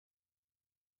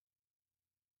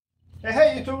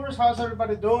Hey YouTubers, how's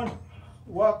everybody doing?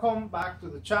 Welcome back to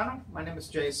the channel. My name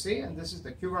is JC and this is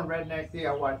the Cuban Redneck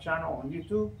DIY channel on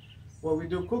YouTube, where we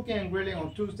do cooking and grilling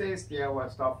on Tuesdays,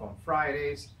 DIY stuff on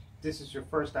Fridays. This is your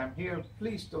first time here,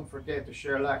 please don't forget to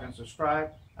share, like, and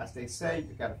subscribe. As they say,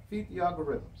 you gotta feed the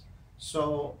algorithms.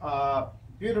 So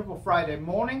beautiful Friday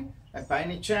morning, and by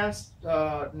any chance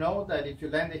know that if you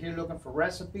landed here looking for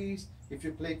recipes, if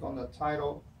you click on the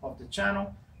title of the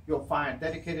channel, you'll find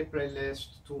dedicated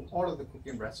playlists to all of the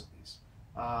cooking recipes.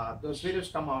 Those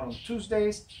videos come out on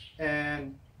Tuesdays,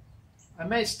 and I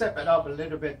may step it up a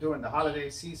little bit during the holiday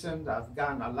season. I've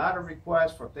gotten a lot of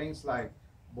requests for things like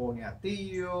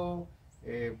boniatillo,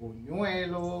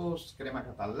 buñuelos, crema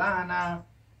catalana,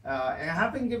 and I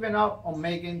haven't given up on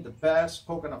making the best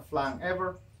coconut flan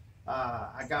ever.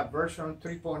 I got version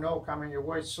 3.0 coming your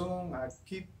way soon.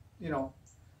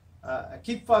 I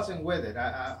keep fussing with it.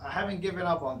 I haven't given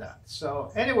up on that.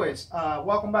 So anyways,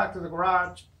 welcome back to the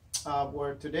garage,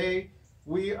 where today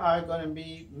we are going to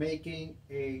be making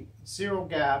a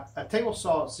table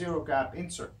saw zero gap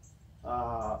insert.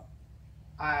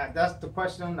 That's the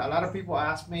question a lot of people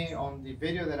ask me on the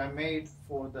video that I made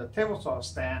for the table saw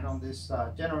stand on this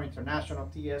General International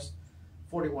TS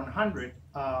 4100.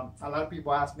 A lot of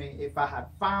people ask me if I had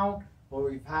found or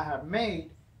if I had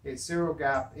made a zero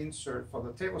gap insert for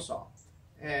the table saw,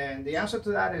 and the answer to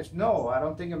that is no. I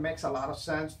don't think it makes a lot of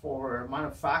sense for a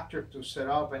manufacturer to set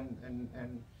up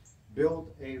and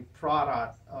build a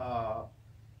product.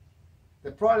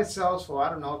 The product sells for, I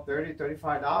don't know,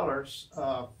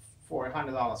 $30–$35 for a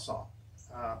 $100 saw.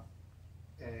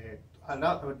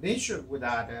 Another issue with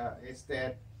that is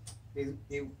that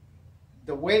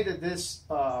the way that this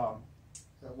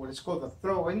what is called the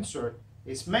throw insert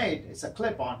is made, it's a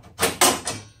clip-on.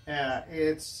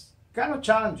 It's kind of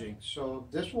challenging, so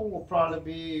this one will probably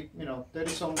be,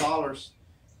 $30-some,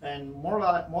 and more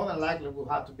than likely will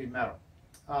have to be metal.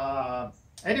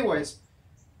 Anyways,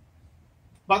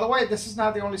 by the way, this is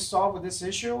not the only saw with this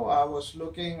issue. I was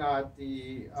looking at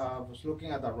the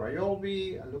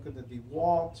Ryobi. I looked at the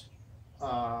DeWalt,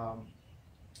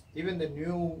 even the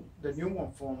new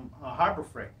one from Harbor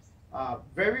Freight.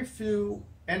 Very few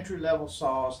entry-level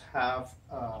saws have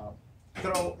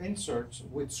throw inserts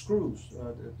with screws,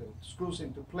 the screws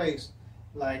into place,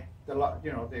 like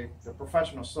the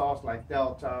professional saws like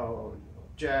Delta or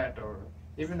Jet or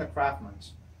even the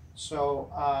Craftsman's. So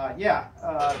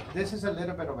this is a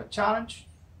little bit of a challenge,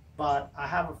 but I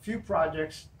have a few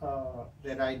projects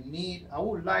that I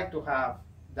would like to have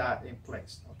that in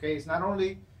place. Okay, it's not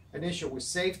only an issue with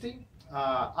safety.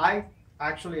 I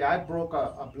broke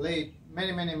a blade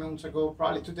many months ago,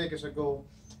 probably 2 decades ago.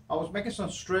 I was making some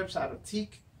strips out of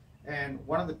teak, and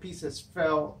one of the pieces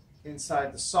fell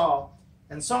inside the saw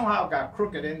and somehow got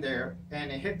crooked in there,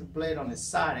 and it hit the blade on its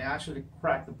side and actually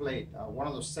cracked the blade. One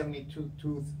of those 72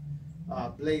 tooth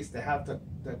blades that have the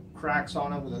cracks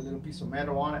on it with a little piece of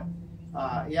metal on it.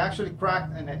 It actually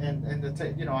cracked, and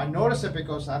I noticed it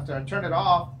because after I turned it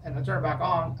off and I turned it back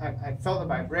on, I felt the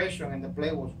vibration and the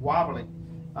blade was wobbling.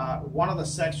 One of the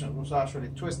sections was actually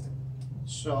twisted.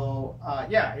 So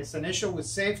it's an issue with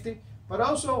safety, but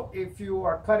also if you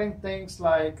are cutting things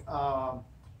like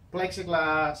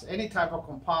plexiglass, any type of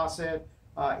composite,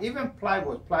 even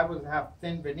plywood that have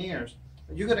thin veneers,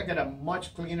 you're going to get a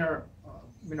much cleaner,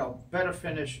 better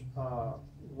finish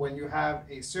when you have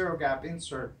a zero gap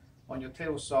insert on your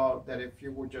table saw than if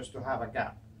you were just to have a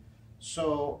gap.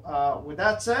 So with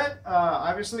that said,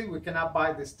 obviously we cannot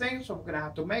buy this thing, so we're going to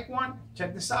have to make one.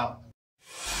 Check this out.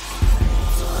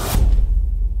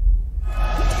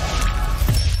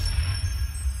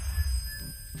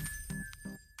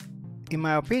 In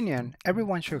my opinion,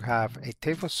 everyone should have a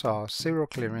table saw zero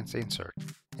clearance insert.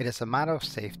 It is a matter of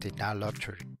safety, not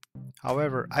luxury.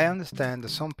 However, I understand that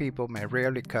some people may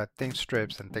rarely cut thin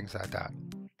strips and things like that.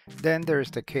 Then there is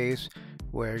the case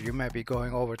where you may be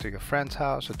going over to your friend's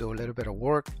house to do a little bit of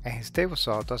work and his table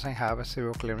saw doesn't have a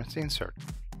zero clearance insert.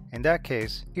 In that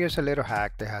case, here's a little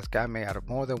hack that has got me out of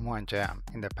more than one jam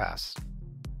in the past.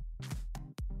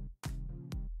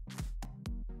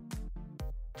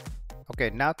 Okay,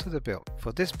 now to the build.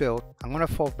 For this build, I'm going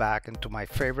to fall back into my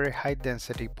favorite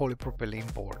high-density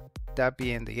polypropylene board, that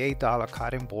being the $8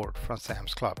 cotton board from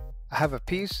Sam's Club. I have a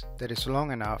piece that is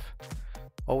long enough.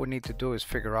 All we need to do is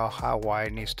figure out how wide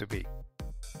it needs to be.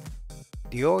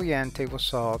 The OEM table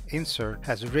saw insert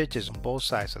has ridges on both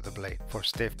sides of the blade for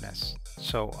stiffness,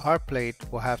 so our plate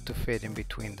will have to fit in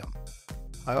between them.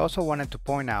 I also wanted to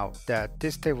point out that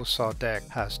this table saw deck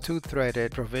has 2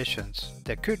 threaded provisions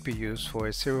that could be used for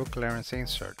a zero clearance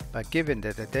insert, but given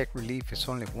that the deck relief is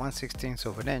only 1/16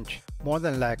 of an inch, more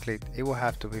than likely it will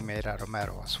have to be made out of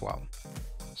metal as well.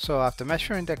 So after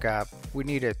measuring the gap, we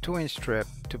need a 2-inch strip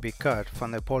to be cut from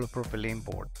the polypropylene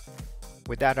board.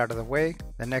 With that out of the way,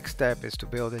 the next step is to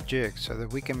build a jig so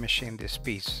that we can machine this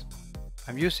piece.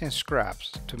 I'm using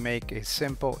scraps to make a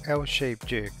simple L-shaped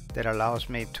jig that allows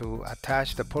me to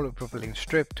attach the polypropylene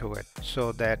strip to it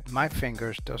so that my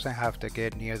fingers doesn't have to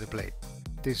get near the blade.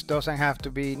 This doesn't have to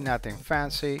be nothing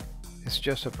fancy, it's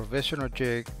just a provisional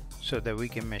jig so that we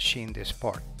can machine this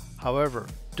part. However,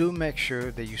 do make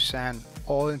sure that you sand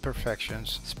all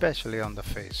imperfections, especially on the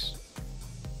face.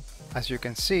 As you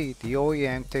can see, the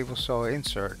OEM table saw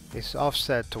insert is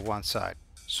offset to one side,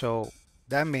 so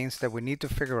that means that we need to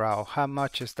figure out how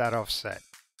much is that offset.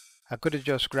 I could have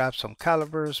just grabbed some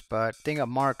calipers, but I think a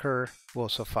marker will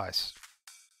suffice.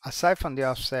 Aside from the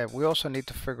offset, we also need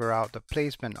to figure out the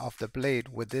placement of the blade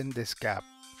within this gap.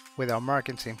 With our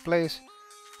markings in place,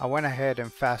 I went ahead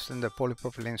and fastened the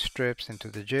polypropylene strips into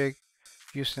the jig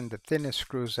using the thinnest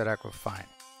screws that I could find.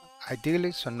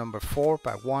 Ideally, some number 4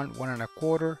 by 1, 1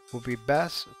 1/4 would be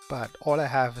best, but all I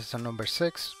have is a number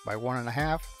 6 by 1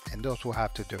 1/2, and those will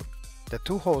have to do. The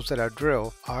 2 holes that I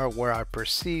drilled are where I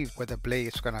perceive where the blade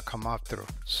is going to come up through.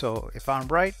 So if I'm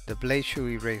right, the blade should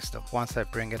erase them once I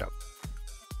bring it up.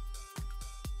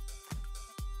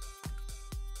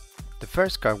 The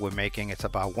first cut we're making is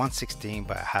about 1/16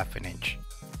 by 1/2 inch.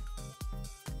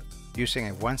 Using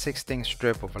a 1/16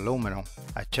 strip of aluminum,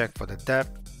 I checked for the depth.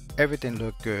 Everything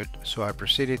looked good, so I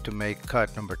proceeded to make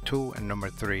cut number 2 and number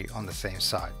 3 on the same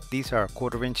side. These are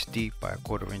 1/4 inch deep by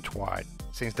 1/4 inch wide.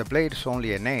 Since the blade is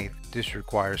only 1/8, this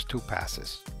requires 2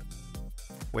 passes.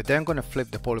 We're then going to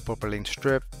flip the polypropylene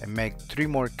strip and make 3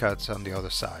 more cuts on the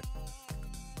other side.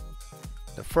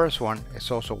 The first one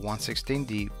is also 1/16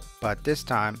 deep, but this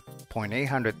time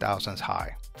 0.8 thousandths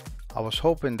high. I was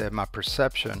hoping that my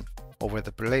perception over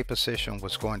the blade position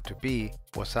was going to be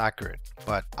was accurate,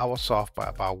 but I was off by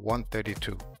about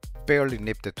 1/32, barely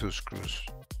nipped the 2 screws.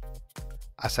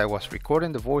 As I was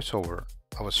recording the voiceover,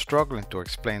 I was struggling to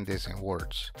explain this in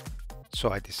words, so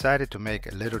I decided to make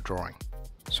a little drawing.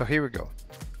 So here we go.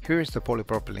 Here is the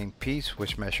polypropylene piece,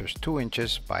 which measures 2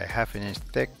 inches by 1/2 inch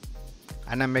thick,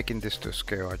 and I'm making this to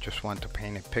scale. I just want to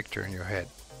paint a picture in your head.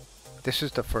 This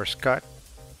is the first cut.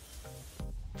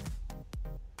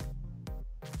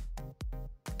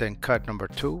 Then cut number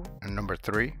 2 and number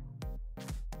 3.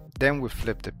 Then we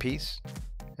flip the piece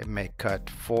and make cut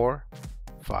 4,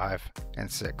 5,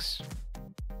 and 6.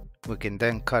 We can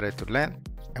then cut it to length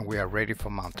and we are ready for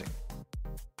mounting.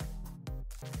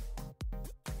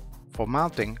 For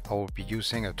mounting, I will be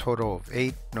using a total of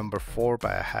 8 number 4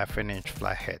 by 1/2 inch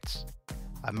flat heads.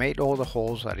 I made all the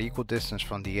holes at equal distance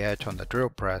from the edge on the drill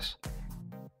press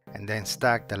and then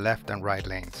stacked the left and right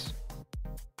lanes.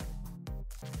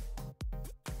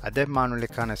 I then manually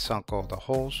sunk all the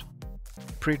holes,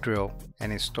 pre-drill,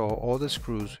 and install all the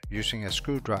screws using a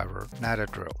screwdriver, not a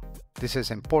drill. This is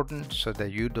important so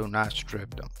that you do not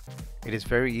strip them. It is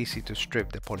very easy to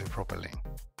strip the polypropylene.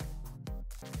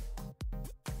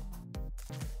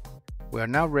 We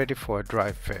are now ready for a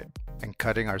dry fit and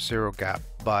cutting our 0 gap,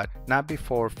 but not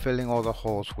before filling all the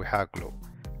holes with hot glue.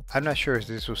 I'm not sure if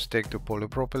this will stick to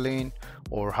polypropylene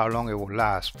or how long it will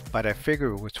last, but I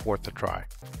figure it's worth a try.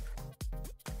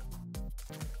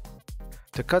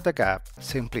 To cut the gap,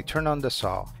 simply turn on the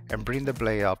saw and bring the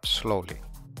blade up slowly.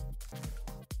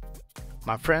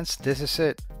 My friends, this is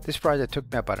it. This project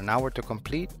took me about an hour to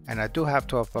complete, and I do have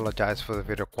to apologize for the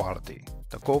video quality.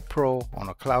 The GoPro on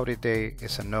a cloudy day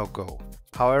is a no-go.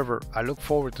 However, I look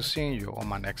forward to seeing you on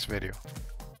my next video.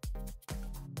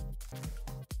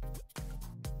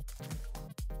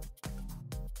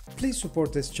 Please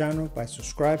support this channel by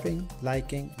subscribing,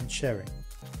 liking, and sharing.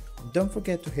 Don't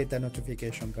forget to hit that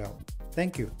notification bell.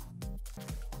 Thank you.